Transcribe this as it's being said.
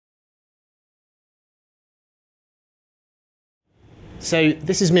So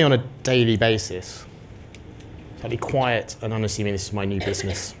this is me on a daily basis. Slightly quiet and unassuming. This is my new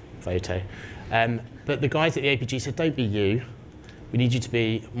business photo. But the guys at the APG said, don't be you. We need you to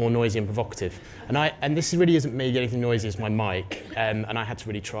be more noisy and provocative. And this really isn't me. The only thing noisy is my mic. And I had to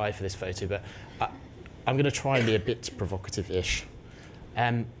really try for this photo. But I'm going to try and be a bit provocative-ish.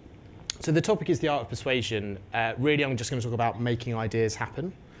 So the topic is the art of persuasion. Really, I'm just going to talk about making ideas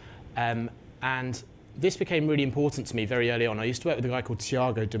happen. And this became really important to me very early on. I used to work with a guy called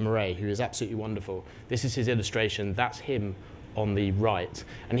Tiago de Marais, who is absolutely wonderful. This is his illustration. That's him on the right.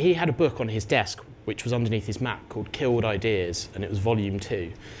 And he had a book on his desk, which was underneath his Mac, called Killed Ideas, and it was volume 2.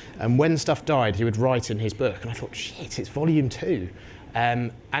 And when stuff died, he would write in his book. And I thought, shit, it's volume 2.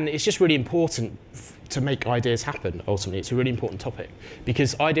 And it's just really important to make ideas happen, ultimately. It's a really important topic,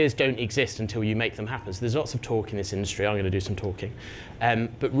 because ideas don't exist until you make them happen. So there's lots of talk in this industry. I'm going to do some talking.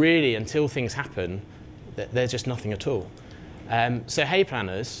 But really, until things happen, there's just nothing at all. So hey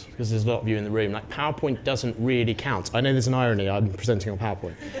planners, because there's a lot of you in the room, like PowerPoint doesn't really count. I know there's an irony, I'm presenting on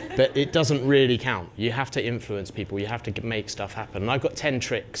PowerPoint, but it doesn't really count. You have to influence people, you have to make stuff happen. And I've got 10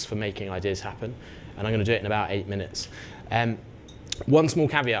 tricks for making ideas happen, and I'm going to do it in about 8 minutes. One small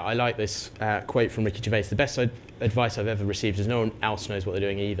caveat, I like this quote from Ricky Gervais: the best advice I've ever received is no one else knows what they're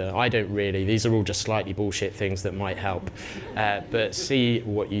doing either. I don't really. These are all just slightly bullshit things that might help. But see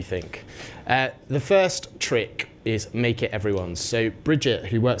what you think. The first trick is make it everyone's. So Bridget,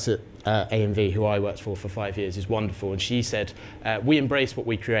 who works at AMV, who I worked for 5 years, is wonderful. And she said, we embrace what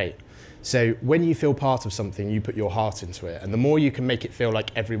we create. So when you feel part of something, you put your heart into it. And the more you can make it feel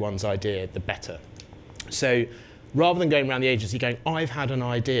like everyone's idea, the better. So rather than going around the agency going, I've had an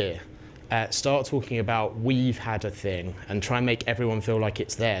idea, start talking about we've had a thing and try and make everyone feel like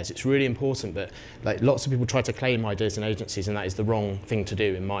it's theirs. It's really important, but like lots of people try to claim ideas in agencies, and that is the wrong thing to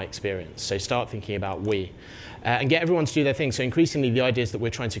do in my experience. So start thinking about we. And get everyone to do their thing. So increasingly the ideas that we're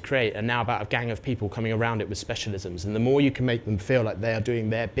trying to create are now about a gang of people coming around it with specialisms. And the more you can make them feel like they are doing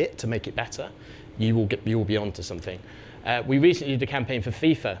their bit to make it better, you will be onto something. We recently did a campaign for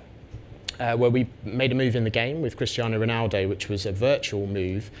FIFA, where we made a move in the game with Cristiano Ronaldo, which was a virtual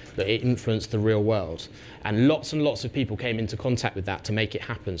move, but it influenced the real world. And lots of people came into contact with that to make it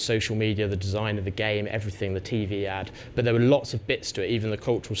happen. Social media, the design of the game, everything, the TV ad. But there were lots of bits to it, even the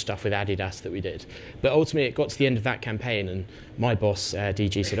cultural stuff with Adidas that we did. But ultimately, it got to the end of that campaign, and my boss,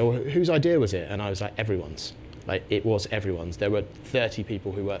 DG, said, oh, whose idea was it? And I was like, everyone's. Like, it was everyone's. There were 30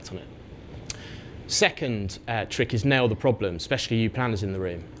 people who worked on it. Second trick is nail the problem, especially you planners in the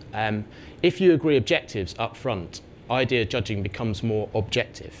room. If you agree objectives up front, idea judging becomes more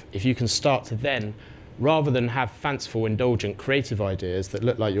objective. If you can start to then, rather than have fanciful, indulgent, creative ideas that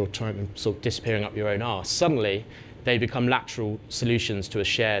look like you're trying to sort of disappearing up your own arse, suddenly they become lateral solutions to a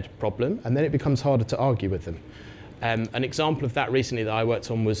shared problem, and then it becomes harder to argue with them. An example of that recently that I worked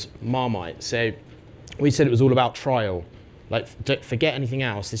on was Marmite. So we said it was all about trial. Like, don't forget anything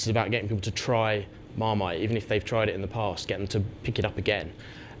else. This is about getting people to try Marmite, even if they've tried it in the past, get them to pick it up again.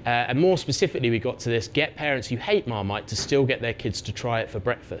 And more specifically, we got to this, get parents who hate Marmite to still get their kids to try it for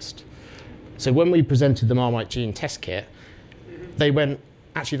breakfast. So when we presented the Marmite Gene test kit, they went,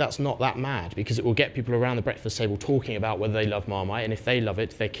 actually, that's not that mad, because it will get people around the breakfast table talking about whether they love Marmite, and if they love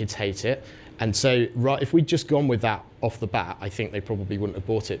it, their kids hate it. And so if we'd just gone with that off the bat, I think they probably wouldn't have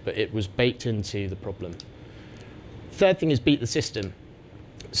bought it, but it was baked into the problem. Third thing is beat the system.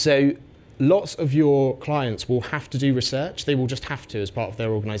 So lots of your clients will have to do research. They will just have to as part of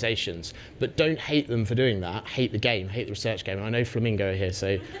their organizations. But don't hate them for doing that. Hate the game, hate the research game. And I know Flamingo are here,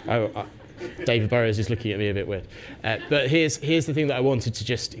 so David Burrows is looking at me a bit weird. But here's the thing that I wanted to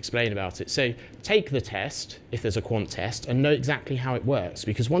just explain about it. So take the test, if there's a quant test, and know exactly how it works.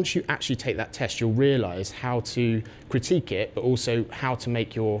 Because once you actually take that test, you'll realize how to critique it, but also how to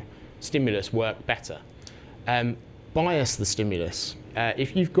make your stimulus work better. Bias the stimulus.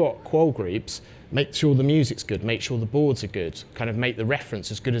 If you've got qual groups, make sure the music's good, make sure the boards are good, kind of make the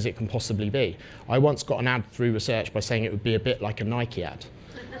reference as good as it can possibly be. I once got an ad through research by saying it would be a bit like a Nike ad,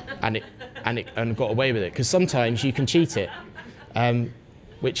 and got away with it, because sometimes you can cheat it,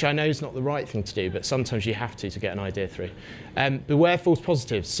 which I know is not the right thing to do, but sometimes you have to get an idea through. Beware false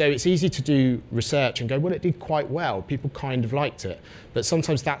positives. So it's easy to do research and go, well, it did quite well. People kind of liked it. But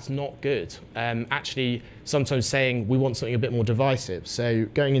sometimes that's not good. Actually, sometimes saying we want something a bit more divisive. So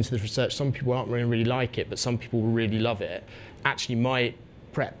going into this research, some people aren't really like it, but some people will really love it. Actually might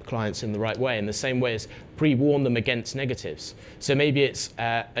prep clients in the right way, in the same way as pre-warn them against negatives. So maybe it's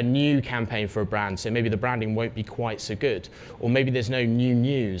a new campaign for a brand, so maybe the branding won't be quite so good. Or maybe there's no new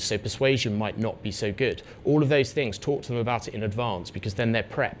news, so persuasion might not be so good. All of those things, talk to them about it in advance, because then they're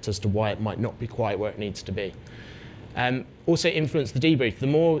prepped as to why it might not be quite where it needs to be. Also influence the debrief. The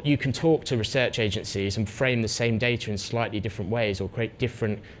more you can talk to research agencies and frame the same data in slightly different ways or create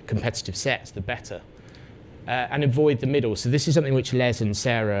different competitive sets, the better. And avoid the middle. So this is something which Les and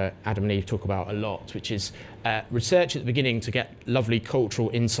Sarah, Adam and Eve talk about a lot, which is research at the beginning to get lovely cultural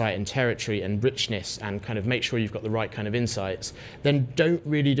insight and territory and richness and kind of make sure you've got the right kind of insights. Then don't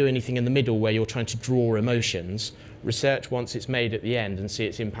really do anything in the middle where you're trying to draw emotions. Research once it's made at the end and see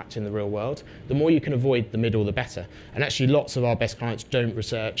its impact in the real world. The more you can avoid the middle, the better. And actually lots of our best clients don't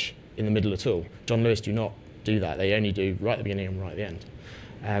research in the middle at all. John Lewis do not do that. They only do right at the beginning and right at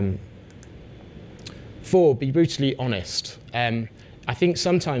the end. 4, be brutally honest. I think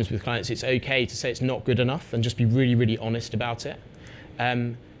sometimes with clients it's okay to say it's not good enough and just be really, really honest about it.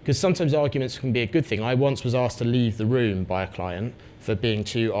 Because sometimes arguments can be a good thing. I once was asked to leave the room by a client for being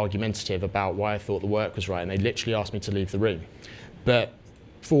too argumentative about why I thought the work was right, and they literally asked me to leave the room. But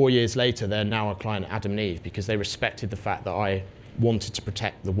 4 years later, they're now a client at Adam and Eve because they respected the fact that I wanted to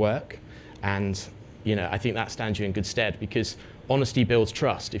protect the work. And I think that stands you in good stead because honesty builds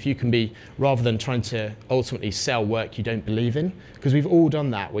trust. If you can be, rather than trying to ultimately sell work you don't believe in, because we've all done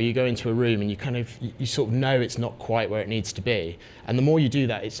that, where you go into a room and you sort of know it's not quite where it needs to be. And the more you do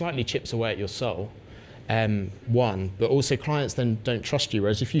that, it slightly chips away at your soul, but also clients then don't trust you.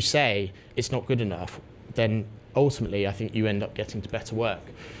 Whereas if you say it's not good enough, then ultimately I think you end up getting to better work.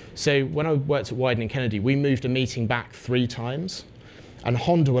 So when I worked at Wieden and Kennedy, we moved a meeting back 3 times. And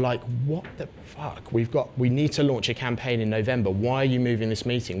Honda were like, what the fuck? We need to launch a campaign in November. Why are you moving this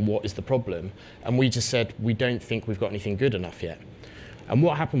meeting? What is the problem? And we just said, we don't think we've got anything good enough yet. And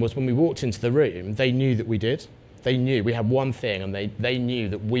what happened was when we walked into the room, they knew that we did. They knew we had one thing and they knew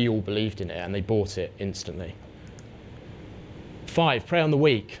that we all believed in it and they bought it instantly. 5, prey on the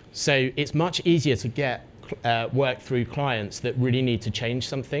weak. So it's much easier to get work through clients that really need to change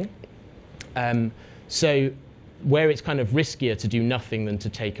something. So where it's kind of riskier to do nothing than to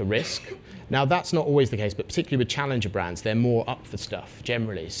take a risk. Now that's not always the case, but particularly with challenger brands, they're more up for stuff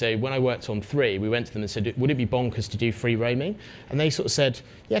generally. So when I worked on 3, we went to them and said, would it be bonkers to do free roaming? And they sort of said,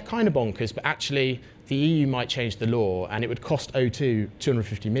 yeah, kind of bonkers, but actually the EU might change the law and it would cost O2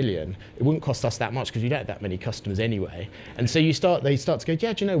 250 million. It wouldn't cost us that much because we don't have that many customers anyway. And so they start to go,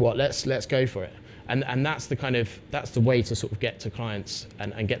 yeah, do you know what, let's go for it. And that's the way to sort of get to clients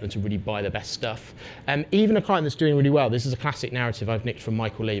and get them to really buy the best stuff. Even a client that's doing really well, this is a classic narrative I've nicked from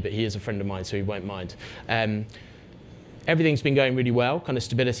Michael Lee, but he is a friend of mine, so he won't mind. Everything's been going really well, kind of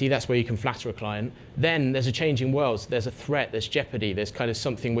stability, that's where you can flatter a client. Then there's a changing world, there's a threat, there's jeopardy, there's kind of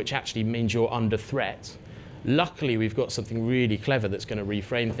something which actually means you're under threat. Luckily, we've got something really clever that's going to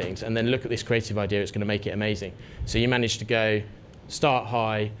reframe things, and then look at this creative idea, it's going to make it amazing. So you manage to go, start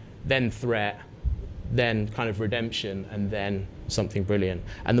high, then threat, then kind of redemption, and then something brilliant.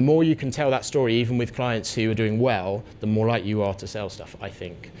 And the more you can tell that story, even with clients who are doing well, the more likely you are to sell stuff, I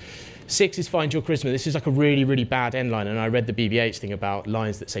think. 6 is find your charisma. This is like a really, really bad end line, and I read the BBH thing about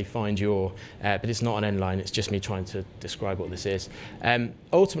lines that say find your, but it's not an end line, it's just me trying to describe what this is.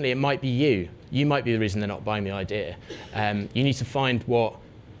 Ultimately, it might be you. You might be the reason they're not buying the idea. You need to find what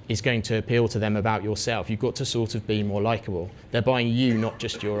is going to appeal to them about yourself. You've got to sort of be more likable. They're buying you, not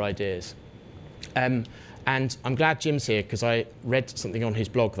just your ideas. And I'm glad Jim's here because I read something on his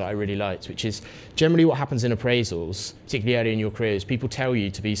blog that I really liked, which is generally what happens in appraisals, particularly early in your career, is people tell you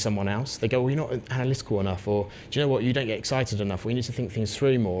to be someone else. They go, well, you're not analytical enough, or do you know what, you don't get excited enough, or you need to think things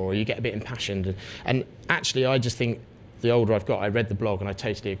through more, or you get a bit impassioned. And actually, I just think the older I've got, I read the blog and I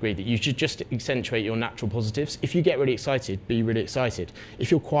totally agree that you should just accentuate your natural positives. If you get really excited, be really excited. If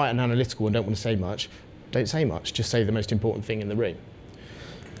you're quiet and analytical and don't want to say much, don't say much. Just say the most important thing in the room.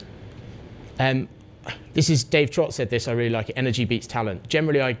 This is, Dave Trott said this, I really like it, energy beats talent.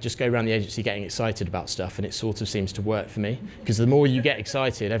 Generally, I just go around the agency getting excited about stuff, and it sort of seems to work for me, because the more you get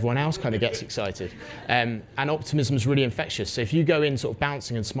excited, everyone else kind of gets excited. And optimism is really infectious. So if you go in sort of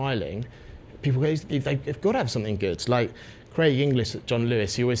bouncing and smiling, people go, they've got to have something good. Like Craig Inglis at John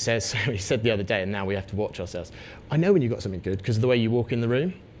Lewis, he always says, he said the other day, and now we have to watch ourselves, I know when you've got something good, because of the way you walk in the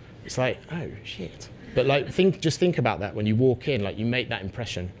room. It's like, oh, shit. But like, just think about that when you walk in, like you make that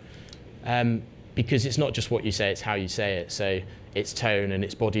impression. Because it's not just what you say, it's how you say it. So it's tone and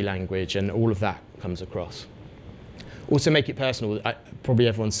it's body language and all of that comes across. Also make it personal. Probably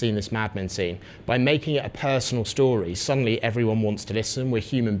everyone's seen this Mad Men scene. By making it a personal story, suddenly everyone wants to listen. We're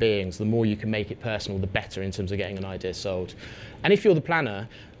human beings. The more you can make it personal, the better in terms of getting an idea sold. And if you're the planner,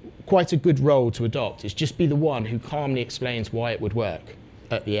 quite a good role to adopt is just be the one who calmly explains why it would work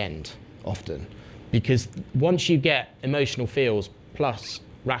at the end, often. Because once you get emotional feels plus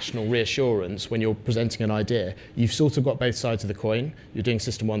rational reassurance when you're presenting an idea, you've sort of got both sides of the coin. You're doing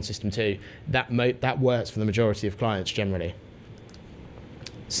system 1, system 2. That works for the majority of clients generally.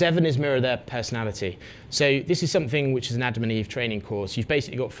 7 is mirror their personality. So this is something which is an Adam and Eve training course. You've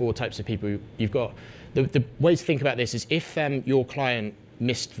basically got 4 types of people. You've got the way to think about this is if your client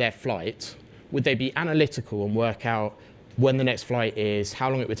missed their flight, would they be analytical and work out when the next flight is, how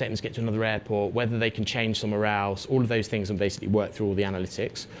long it would take them to get to another airport, whether they can change somewhere else, all of those things, and basically work through all the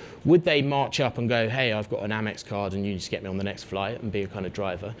analytics? Would they march up and go, hey, I've got an Amex card and you need to get me on the next flight, and be a kind of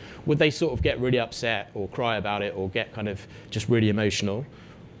driver? Would they sort of get really upset or cry about it or get kind of just really emotional?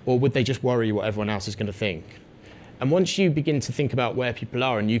 Or would they just worry what everyone else is going to think? And once you begin to think about where people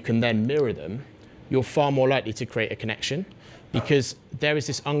are and you can then mirror them, you're far more likely to create a connection, because there is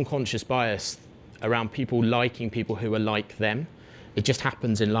this unconscious bias around people liking people who are like them. It just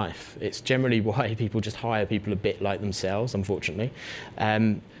happens in life. It's generally why people just hire people a bit like themselves, unfortunately.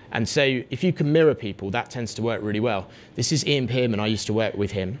 And so if you can mirror people, that tends to work really well. This is Ian Pearman. I used to work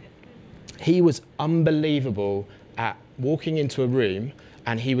with him. He was unbelievable at walking into a room,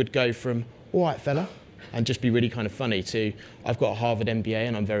 and he would go from, all right, fella, and just be really kind of funny, to, I've got a Harvard MBA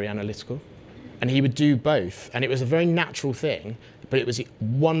and I'm very analytical. And he would do both. And it was a very natural thing, but it was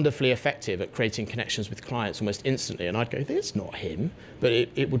wonderfully effective at creating connections with clients almost instantly. And I'd go, this is not him, but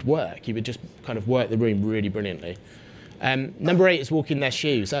it would work. He would just kind of work the room really brilliantly. Number 8 is walk in their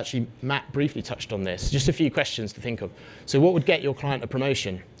shoes. Actually, Matt briefly touched on this. Just a few questions to think of. So what would get your client a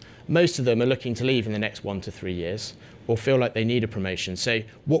promotion? Most of them are looking to leave in the next 1 to 3 years, or feel like they need a promotion. So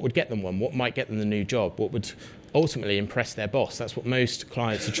what would get them one? What might get them the new job? What would ultimately impress their boss? That's what most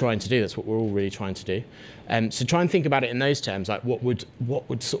clients are trying to do. That's what we're all really trying to do. So try and think about it in those terms, like what would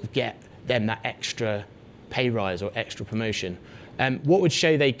sort of get them that extra pay rise or extra promotion? What would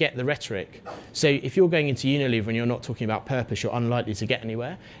show they get the rhetoric? So if you're going into Unilever and you're not talking about purpose, you're unlikely to get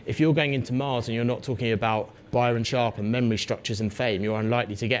anywhere. If you're going into Mars and you're not talking about Byron Sharp and memory structures and fame, you're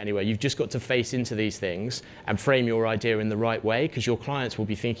unlikely to get anywhere. You've just got to face into these things and frame your idea in the right way, because your clients will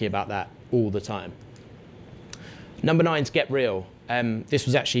be thinking about that all the time. Number 9 is get real. This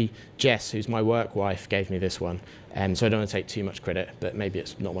was actually Jess, who's my work wife, gave me this one. So I don't want to take too much credit, but maybe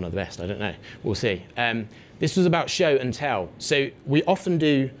it's not one of the best, I don't know. We'll see. This was about show and tell. So we often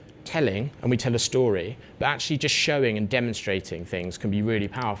do telling and we tell a story, but actually just showing and demonstrating things can be really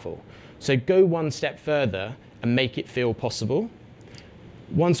powerful. So go one step further and make it feel possible.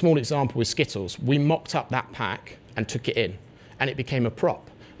 One small example with Skittles. We mocked up that pack and took it in, and it became a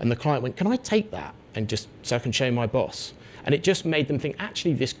prop. And the client went, can I take that? And just so I can show my boss. And it just made them think,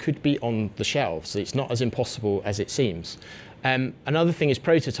 actually, this could be on the shelves. So it's not as impossible as it seems. Another thing is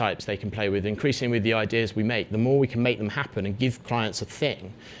prototypes they can play with, increasingly with the ideas we make. The more we can make them happen and give clients a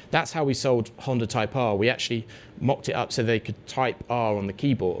thing. That's how we sold Honda Type R. We actually mocked it up so they could type R on the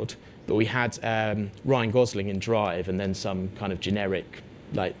keyboard, but we had Ryan Gosling in Drive and then some kind of generic,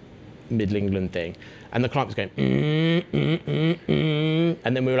 like, Middle England thing. And the client was going,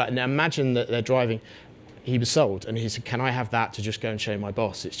 and then we were like, now imagine that they're driving. He was sold, and he said, can I have that to just go and show my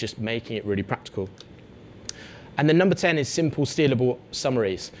boss? It's just making it really practical. And then number 10 is simple, stealable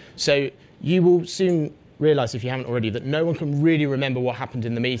summaries. So you will soon realize, if you haven't already, that no one can really remember what happened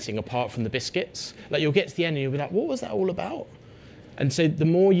in the meeting apart from the biscuits. Like, you'll get to the end and you'll be like, what was that all about? And so the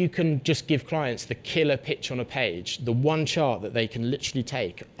more you can just give clients the killer pitch on a page, the one chart that they can literally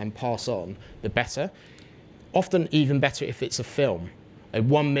take and pass on, the better. Often even better if it's a film, a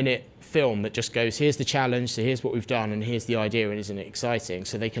 1-minute film that just goes, here's the challenge, so here's what we've done, and here's the idea, and isn't it exciting?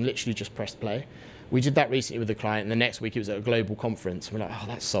 So they can literally just press play. We did that recently with a client, and the next week it was at a global conference. And we're like, oh,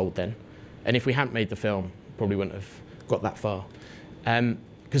 that's sold then. And if we hadn't made the film, probably wouldn't have got that far.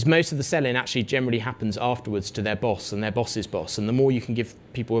 Because most of the selling actually generally happens afterwards to their boss and their boss's boss. And the more you can give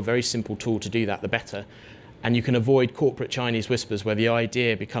people a very simple tool to do that, the better. And you can avoid corporate Chinese whispers where the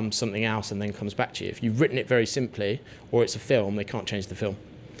idea becomes something else and then comes back to you. If you've written it very simply, or it's a film, they can't change the film.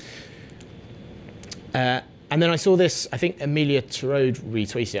 And then I saw this, I think Amelia Tarode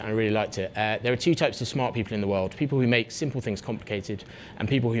retweeted it, and I really liked it. There are 2 types of smart people in the world: people who make simple things complicated, and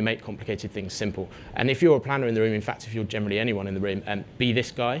people who make complicated things simple. And if you're a planner in the room, in fact, if you're generally anyone in the room, be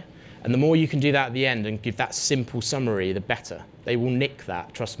this guy. And the more you can do that at the end and give that simple summary, the better. They will nick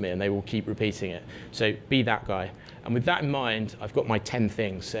that, trust me, and they will keep repeating it. So be that guy. And with that in mind, I've got my 10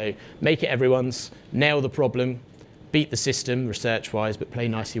 things. So make it everyone's, nail the problem, beat the system research-wise, but play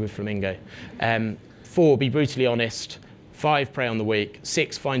nicely with Flamingo. 4, be brutally honest. 5, prey on the weak.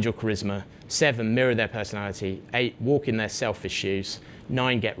 6, find your charisma. 7, mirror their personality. 8, walk in their selfish shoes.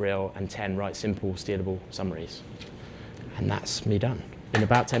 9, get real. And 10, write simple, stealable summaries. And that's me done in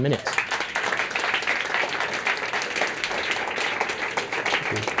about 10 minutes.